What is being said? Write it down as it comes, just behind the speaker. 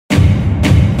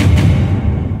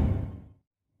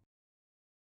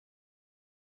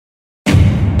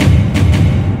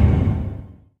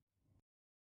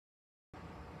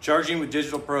Charging with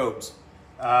digital probes.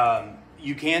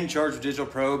 You can charge with digital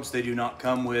probes. They do not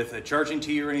come with a charging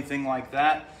tee or anything like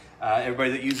that.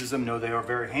 Everybody that uses them know they are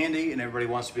very handy and everybody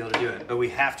wants to be able to do it. But we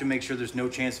have to make sure there's no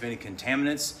chance of any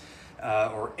contaminants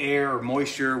or air or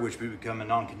moisture, which would become a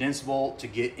non-condensable, to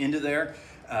get into there.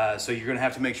 So you're gonna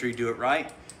have to make sure you do it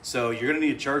right. So you're gonna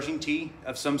need a charging tee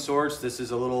of some sorts. This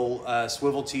is a little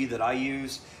swivel tee that I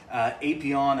use.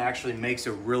 Apion actually makes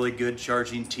a really good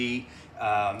charging tee.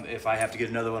 If I have to get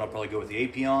another one, I'll probably go with the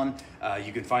Apion.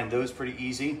 You can find those pretty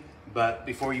easy. But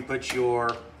before you put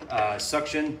your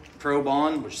suction probe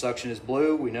on, which suction is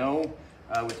blue, we know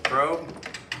with the probe,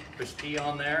 push the tee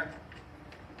on there.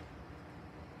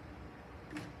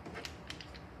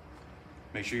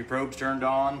 Make sure your probe's turned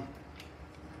on.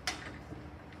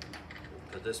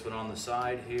 Put this one on the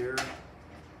side here.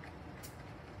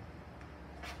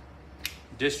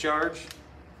 Discharge.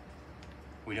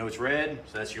 We know it's red,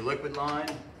 so that's your liquid line.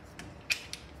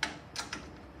 Put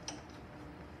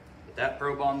that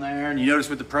probe on there. And you notice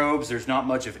with the probes, there's not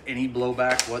much of any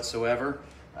blowback whatsoever.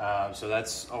 So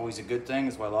that's always a good thing.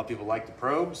 That's why a lot of people like the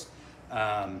probes.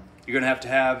 You're gonna have to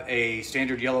have a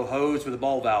standard yellow hose with a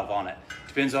ball valve on it.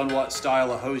 Depends on what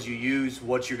style of hose you use,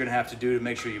 what you're gonna have to do to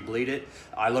make sure you bleed it.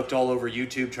 I looked all over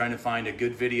YouTube trying to find a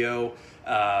good video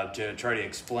to try to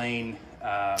explain,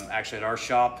 actually at our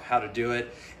shop, how to do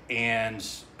it. And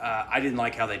I didn't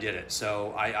like how they did it.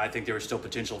 So I think there was still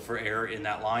potential for error in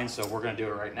that line. So we're gonna do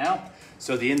it right now.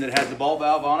 So the end that has the ball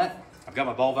valve on it, I've got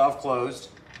my ball valve closed,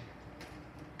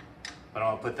 but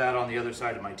I'm gonna put that on the other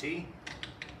side of my tee.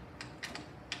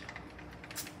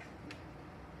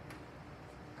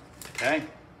 Okay,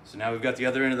 so now we've got the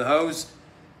other end of the hose.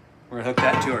 We're gonna hook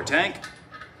that to our tank.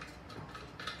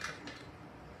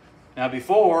 Now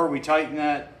before we tighten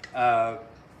that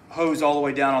hose all the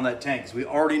way down on that tank, because we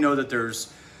already know that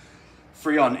there's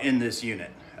Freon in this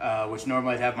unit, which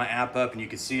normally I'd have my app up and you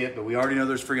can see it, but we already know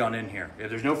there's Freon in here.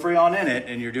 If there's no Freon in it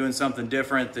and you're doing something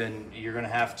different, then you're gonna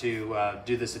have to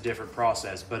do this a different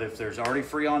process. But if there's already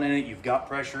Freon in it, you've got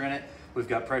pressure in it, we've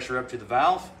got pressure up to the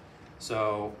valve.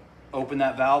 So open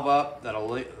that valve up, that'll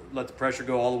let the pressure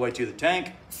go all the way to the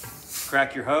tank.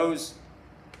 Crack your hose,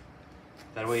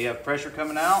 that way you have pressure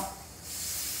coming out.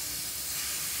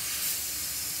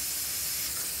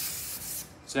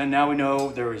 So then now we know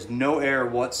there is no air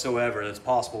whatsoever that's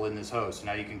possible in this hose. So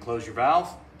now you can close your valve,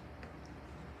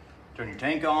 turn your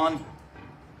tank on.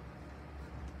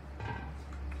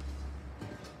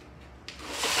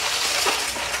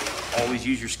 Always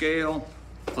use your scale,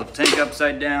 flip the tank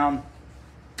upside down.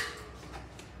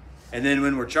 And then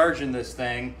when we're charging this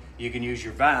thing, you can use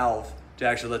your valve to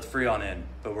actually let the Freon in.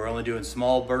 But we're only doing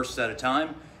small bursts at a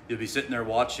time. You'll be sitting there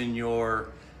watching your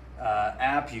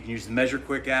app. You can use the Measure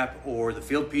Quick app or the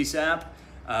Fieldpiece app.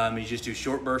 You just do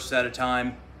short bursts at a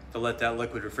time to let that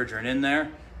liquid refrigerant in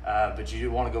there. But you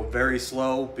want to go very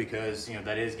slow because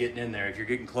that is getting in there. If you're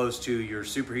getting close to your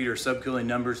superheater subcooling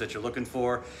numbers that you're looking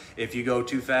for, if you go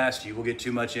too fast, you will get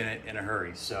too much in it in a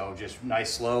hurry. So just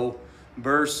nice slow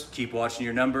burst, keep watching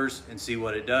your numbers and see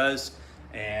what it does,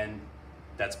 and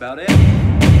that's about it.